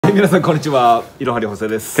はい、皆さんこんにちは。いろはに補正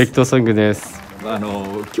です。適当ソングです。今日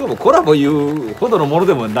もコラボ言うほどのもの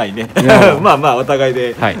でもないね。まあまあお互い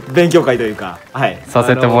で勉強会というか、はい、さ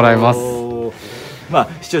せてもらいます。まあ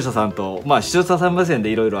視聴者さんと視聴者さん目線で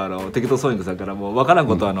いろいろ適当ソーイングさんからも分からん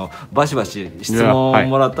ことバシバシ質問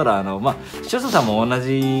もらったら視聴者さんも同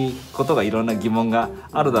じことがいろんな疑問が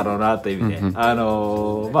あるだろうなという意味で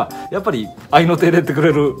やっぱり愛の手入れてく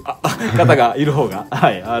れる方がいる方がは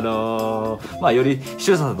いより視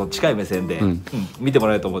聴者さんと近い目線で見ても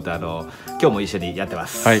らえると思って今日も一緒にやってま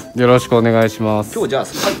す。はい、よろしくお願いします。今日じゃあ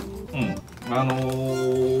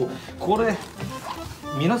これ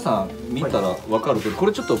皆さん見たら分かるけど、こ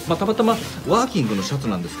れちょっとたまたまワーキングのシャツ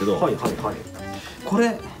なんですけど、こ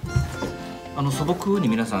れ素朴に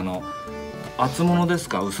皆さん厚物です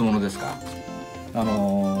か薄物ですか？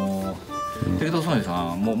適当ソーイング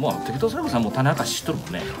さんも適当ソーイングさんも種明かし知っとるも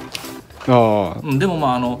んね。で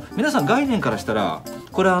も皆さん概念からしたら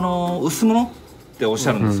これ薄物っておっし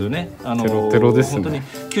ゃるんですよね。テロテロですね。本当に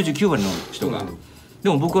99割の人が。で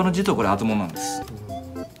も僕実はこれ厚物なんです。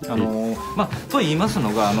と言います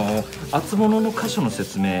のが厚物の箇所の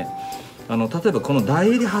説明、例えばこの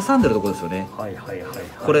台襟挟んでるところですよね。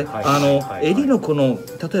これ襟の例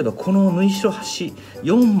えばこの縫い代端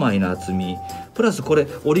4枚の厚みプラスこれ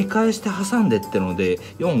折り返して挟んでってので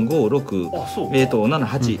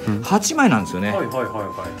45678枚なんですよね。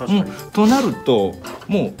となると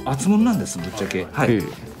もう厚物なんです、ぶっちゃけ。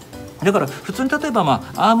だから普通に例えば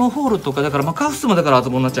アームホールとかだからカフスもだから厚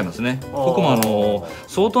物になっちゃいますね。ここも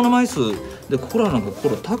相当な枚数で、ここらなんか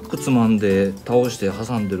タックつまんで倒して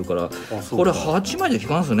挟んでるからこれ8枚で効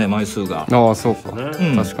かんすよね、枚数が。ああそうか、確かに。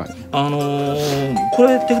こ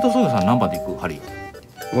れ適当ソーイングさん何番でいく？針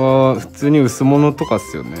は普通に薄物とかっ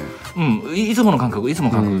すよね。いつもの感覚、いつも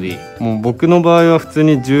の感覚でいい。もう僕の場合は普通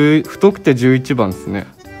に太くて11番ですね。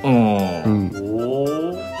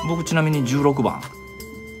僕ちなみに16番。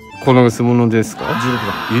この薄物ですか？ 16番。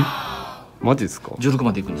マジですか？16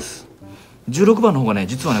番でいくんです。16番の方がね、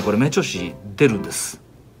実はねこれ目調子出るんです。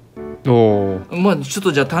ちょっ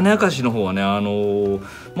とじゃあ種明かしの方はね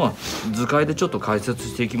図解でちょっと解説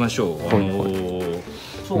していきましょう。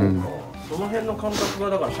そうか、その辺の感覚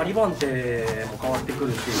がだから針番手も変わってく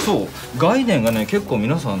るし、そう概念がね結構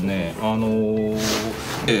皆さんね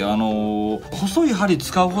細い針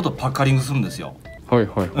使うほどパッカリングするんですよ。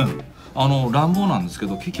乱暴なんですけ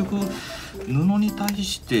ど、結局布に対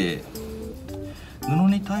してこ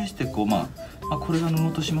れが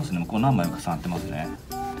布としますね。何枚も重なってますね。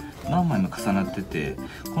何枚も重なってて、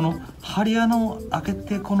この針穴を開け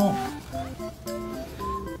てこの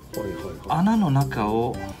穴の中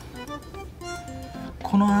を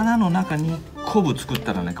この穴の中にコブ作っ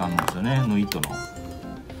たらねかんなんですよね、縫い糸の。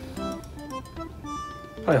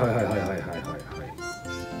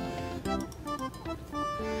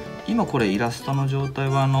今これイラストの状態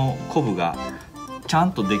はコブがちゃ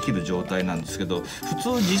んとできる状態なんですけど、普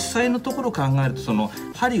通実際のところを考えると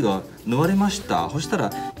針が縫われました。そしたら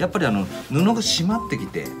やっぱり布が締まってき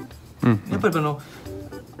て、やっぱり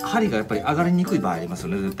針がやっぱり上がりにくい場合ありますよ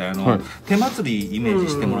ね、絶対。手祭りイメージ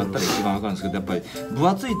してもらったら一番分かるんですけど、やっぱり分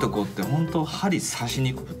厚いとこって本当針刺し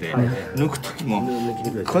にくくて、抜く時も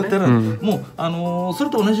こうやってもうそれ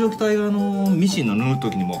と同じ状態がミシンの縫う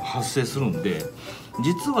時にも発生するんで、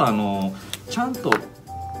実はちゃんと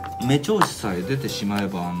目調子さえ出てしまえ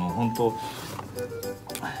ば本当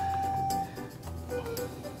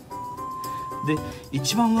で、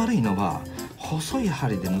一番悪いのは細い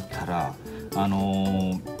針で縫ったら布が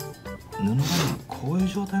ねこういう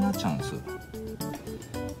状態になっちゃうんです。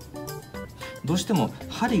どうしても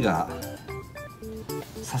針が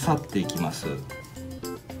刺さっていきます。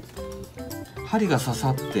針が刺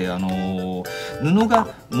さって布が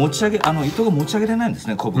持ち上げ糸が持ち上げれないんです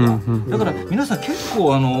ね、コブが。だから皆さん結構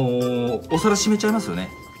お皿閉めちゃいますよね。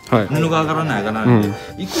布が上がらないイコ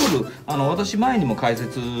ール私前にも解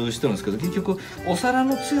説してるんですけど、結局お皿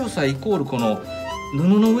の強さイコールこの布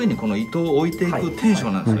の上にこの糸を置いていくテンショ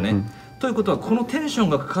ンなんですよね。ということはこのテンション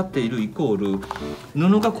がかかっているイコール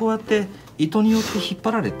布がこうやって糸によって引っ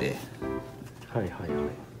張られて、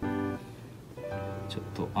ちょっ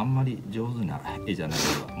とあんまり上手な絵じゃない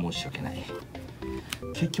のは申し訳ない。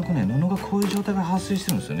結局ね布がこういう状態が発生し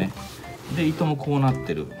てるんですよね。で糸もこうなっ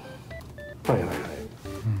てる。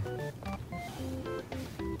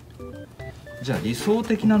じゃあ理想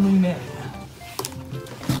的な縫い目、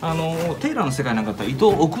テイラーの世界なんかだったら糸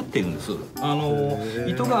を置くっていうんです。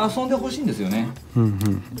糸が遊んでほしいんですよね。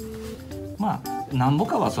なんぼ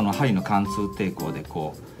かはその針の貫通抵抗で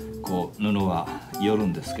こう布は寄る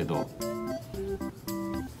んですけど、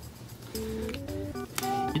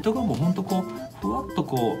糸がもうほんとふわっと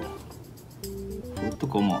ふっと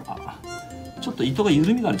こうもうちょっと糸が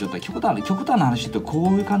緩みがある状態、極端な話ってこ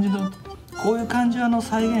ういう感じを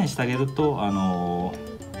再現してあげると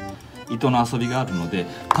糸の遊びがあるので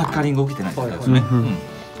タッカリング起きてない状態ですね。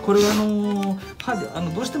これは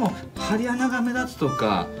どうしても針穴が目立つと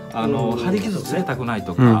か針傷つけたくない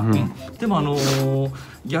とか、でも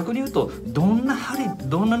逆に言うとどんな布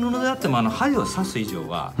であっても針を刺す以上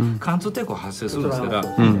は貫通抵抗発生するんですから、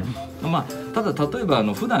ただ例えば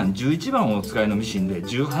普段11番をお使いのミシンで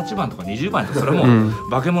18番とか20番ってそれはもう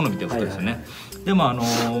化け物みたいなことですよね。でも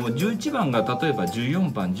11番が例えば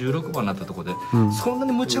14番16番になったところでそんな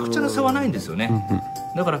にむちゃくちゃな差はないんですよね。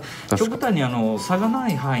だから極端に差がな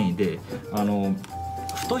い範囲で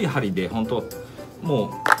太い針で本当も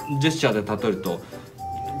うジェスチャーで例えると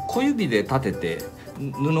小指で立てて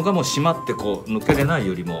布がもう締まってこう抜けれない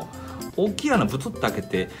よりも大きい穴ブツッと開け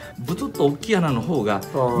てブツッと大きい穴の方が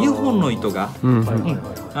2本の糸が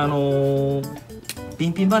ピ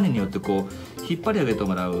ンピンバネによってこう引っ張り上げて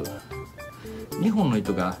もらう2本の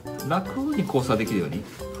糸が楽に交差できるように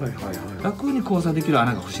楽に交差できる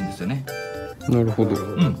穴が欲しいんですよね。なるほど。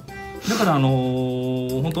だから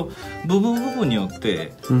本当部分によっ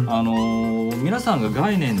て、皆さんが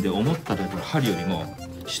概念で思った針よりも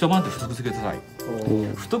一晩で太くしてください。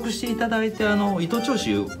太くしていただいて糸調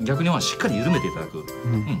子逆にはしっかり緩めていただく。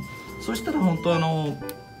そしたら本当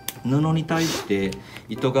布に対して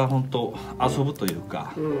糸が本当遊ぶという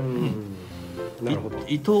か、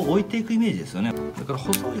糸を置いていくイメージですよね。だから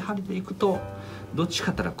細い針でいくとどっち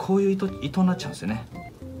かって言ったらこういう糸になっちゃうんですよね。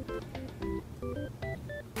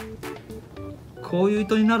こういう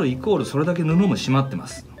糸になるイコールそれだけ布も締まってま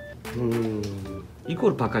す。イコー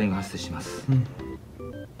ルパッカリングが発生します。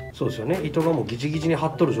そうですよね。糸がもうギチギチに張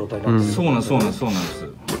っとる状態なんです。そうなんです。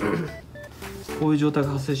こういう状態が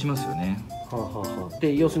発生しますよね。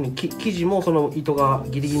で要するに生地もその糸が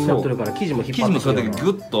ギリギリになってるから生地も引っ張ってる。生地もそれだけグ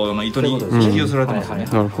ッと糸に引き寄せられてますよね。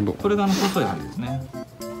なるほど。これが細い針ですね。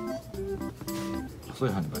細い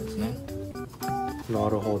針の場合ですね。な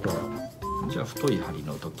るほど。じゃあ太い針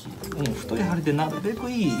の時、太い針でなるべく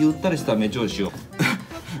いいゆったりした目調子を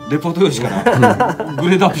レポート用紙からグ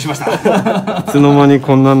レードアップしました。いつの間に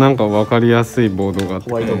こんななんか分かりやすいボードがあって、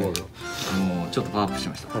ホワイトボードもうちょっとパワーアップし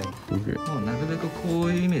ました。もうなるべくこ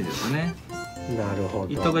ういうイメージですね。なるほ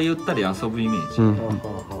ど。糸がゆったり遊ぶイメージ。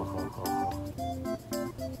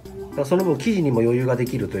その分生地にも余裕がで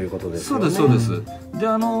きるということですよね。そうです。で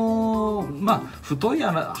太い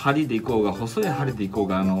針でいこうが細い針でいこう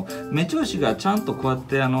が目調子がちゃんとこうやっ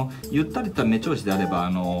てゆったりとした目調子であれば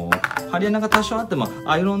針穴が多少あっても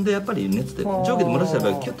アイロンでやっぱり熱で蒸気で蒸らせれ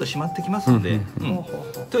ばキュッと締まってきますので、というよ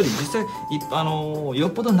り実際よ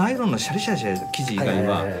っぽどナイロンのシャリシャリした生地以外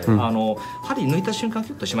は針抜いた瞬間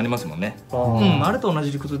キュッと締まりますもんね。あれと同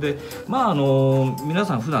じ理屈で皆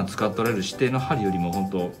さん普段使っておられる指定の針よりも本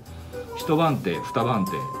当一番手二番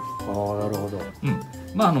手。なるほど。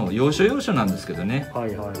要所要所なんですけどね。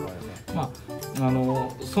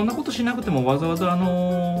そんなことしなくてもわざわざ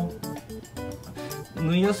縫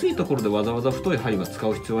いやすいところでわざわざ太い針は使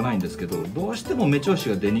う必要はないんですけど、どうしても目調子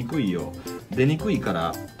が出にくいか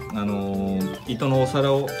ら糸のお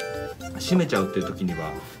皿を締めちゃうっていう時に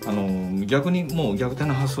は逆にもう逆転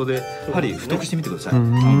の発想で針太くしてみてください。多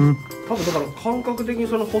分だから感覚的に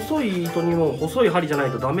その細い糸にも細い針じゃな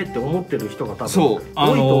いとダメって思ってる人が多分多い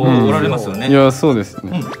とおられますよね。いやそうです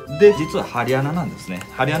ね。で実は針穴なんですね。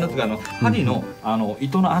針穴というか針の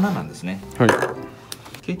糸の穴なんですね。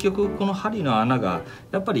結局この針の穴が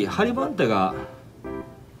やっぱり針番手が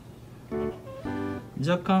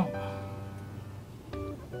若干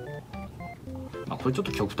これちょっ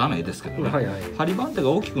と極端な絵ですけどね、針番手が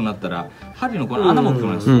大きくなったら針のこの穴も大きくな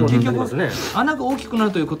るんです。結局穴が大きくな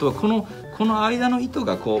るということはこの間の糸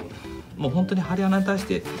がこうもう本当に針穴に対し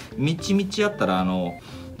てみちみちやったらど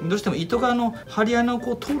うしても糸が針穴を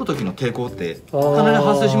こう通る時の抵抗ってかなり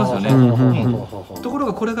発生しますよね。ところ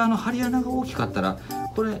がこれが針穴が大きかったら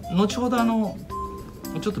これ後ほど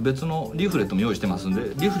ちょっと別のリーフレットも用意してますんで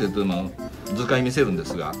リーフレットの図解見せるんで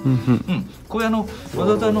すが、こういうわ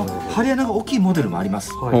ざわざ針穴が大きいモデルもありま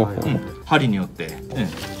す。針によって、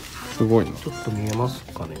すごいな。ちょっと見えます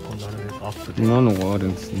かね。こんなアップで。なのがある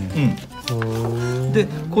んですね。で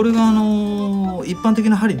これが一般的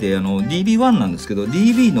な針でDB1 なんですけど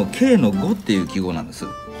DB の K の5っていう記号なんです。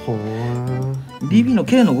DB の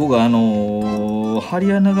K の5が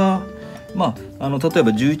針穴が例えば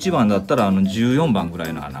11番だったら14番ぐら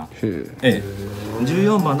いの穴、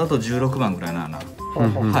14番だと16番ぐらいの穴。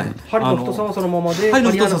針の太さはそのままで、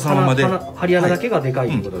針穴だけがでかい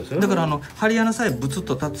ということですよね。だから針穴さえブツッ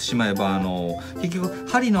と立ってしまえば結局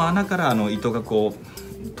針の穴から糸がこ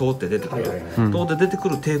う通って出てくる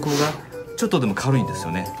抵抗がちょっとでも軽いんです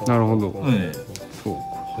よね。なるほど。そうか。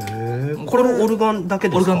これもオルガンだけ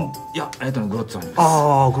ですか？オルガン、いや、グロッツァにです。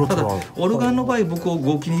ああ、グロッツただァ。オルガンの場合、僕を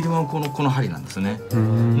ご気に入りはこの針なんですね。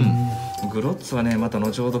グロッツはね、また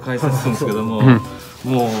後ほど解説するんですけども、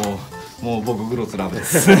もう僕グロッツラブで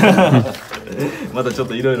す。またちょっ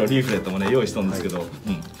といろいろリーフレットもね用意したんですけど、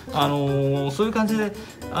そういう感じで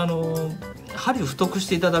針を太くし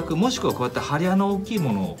ていただく、もしくはこうやって針穴大きい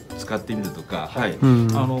ものを使ってみるとか、パ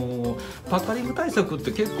ッカリング対策っ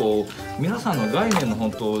て結構皆さんの概念の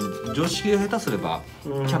本当常識が下手すれば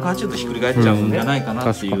180度ひっくり返っちゃうんじゃないか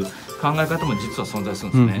なっていう考え方も実は存在す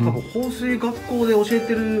るんですね。放水学校で教え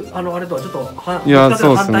てるあれとはちょっと反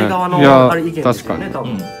対側の意見ですよね。多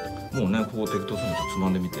分もうね、ここ適当するとつま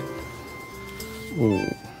んでみて、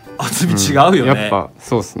厚み違うよね。やっぱ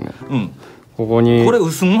そうですね。ここにこれ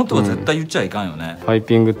薄物とか絶対言っちゃいかんよね。パイ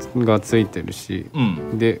ピングがついてるし、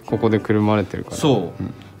でここでくるまれてるから。そう。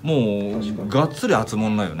もうがっつり厚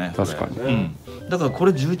物だよね。確かに。だからこ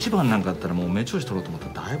れ11番なんかだったらもう目調子取ろうと思っ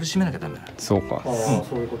たらだいぶ締めなきゃダメだ。そうか。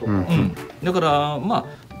そういうことか。だから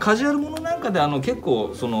カジュアルものなんかで結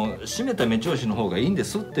構その締めた目調子の方がいいんで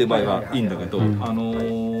すっていう場合はいいんだけど、や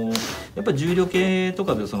っぱり重量系と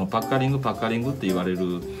かでそのパッカリングって言われ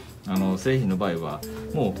る製品の場合は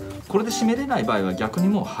もうこれで締めれない場合は逆に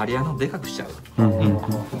もう針穴をでかくしちゃう。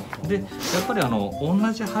でやっぱり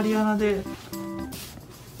同じ針穴で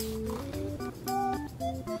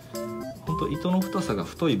本当糸の太さが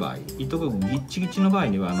太い場合、糸がギッチギチの場合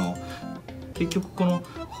には結局こ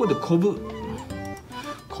こでコブ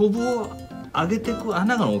を上げていく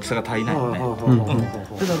穴の大きさが足りないよね。だ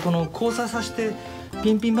からこの交差させて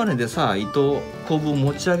ピンピンバネでさコブを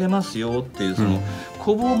持ち上げますよっていうその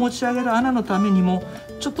コブを持ち上げる穴のためにも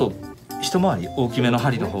ちょっと一回り大きめの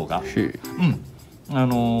針の方が、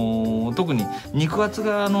特に肉厚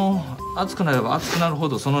が厚くなれば厚くなるほ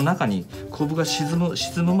どその中にコブが沈む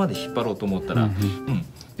まで引っ張ろうと思ったら、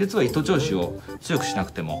実は糸調子を強くしな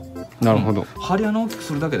くても、なるほど、針穴を大きく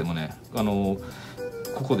するだけでもねこ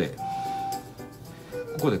こで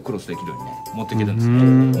クロスできるようにね持っていけるんです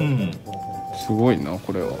よ。すごいな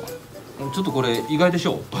これは。ちょっとこれ意外でし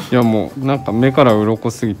ょ。いやもうなんか目から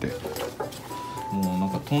鱗すぎて、もうな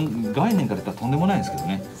んか概念から言ったらとんでもないんですけど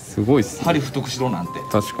ね。すごいっすね。針太くしろなんて。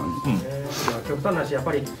確かに。極端な話やっ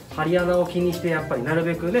ぱり針穴を気にしてやっぱりなる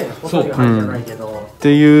べくね細い針じゃないけど、っ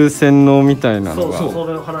ていう洗脳みたいなのがそう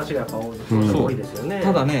いう話がやっぱ多いですよね。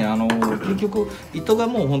ただね結局糸が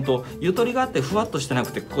もう本当ゆとりがあってふわっとしてな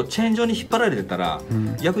くてこうチェーン状に引っ張られてたら、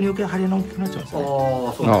逆に余計針穴大きくなっちゃうんですよ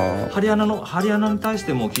ね。針穴に対し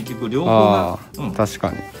ても結局両方が確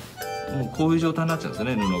かにもうこういう状態になっちゃうんですよ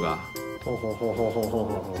ね。布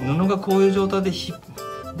がこういう状態で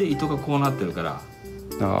糸がこうなってるから。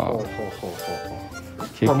無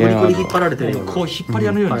理くり引っ張られてるようなこう引っ張り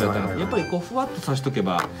合うようになっちゃったらやっぱりこうふわっとさしとけ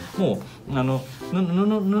ばもう布の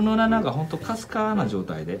穴が本当かすかな状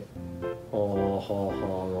態で。なるほ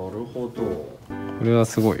ど。これは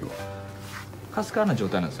すごいわ。かすかな状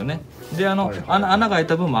態なんですよね。で穴が開い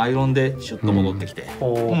た分もアイロンでシュッと戻ってきて。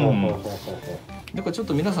だからちょっ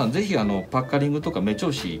と皆さんぜひパッカリングとか目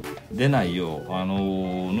調子出ないよう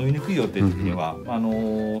縫いにくいよっていう時には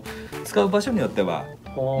使う場所によっては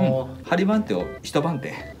針番手を一番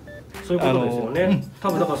手。そういうことですよね。多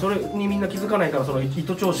分だからそれにみんな気づかないからその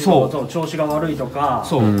糸調子の調子が悪いとか、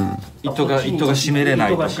糸が締めれな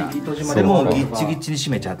いとか、でもギッチギチに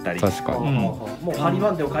締めちゃったり。確かに。もう針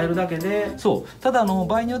番手を変えるだけで。ただ場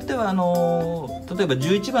合によっては例えば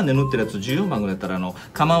11番で縫ってるやつ14番ぐらいだったら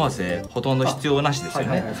鎌合わせほとんど必要なしですよ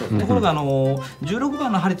ね。ところが16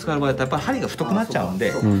番の針使う場合はやっぱり針が太くなっちゃうん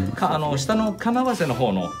で、下の鎌合わせの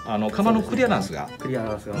方の鎌のクリアランスがちょ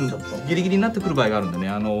っとギリギリになってくる場合があるんでね。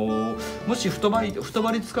もし太針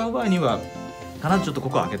使う場合には必ずちょっとこ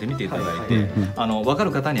こを開けてみていただいて、分か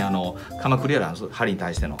る方に鎌クリアランス針に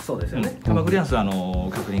対しての鎌クリアランス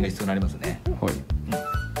確認が必要になりますね。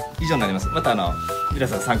以上になります。また皆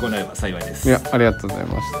さん参考になれば幸いです。いやありがとうござい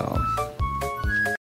ました。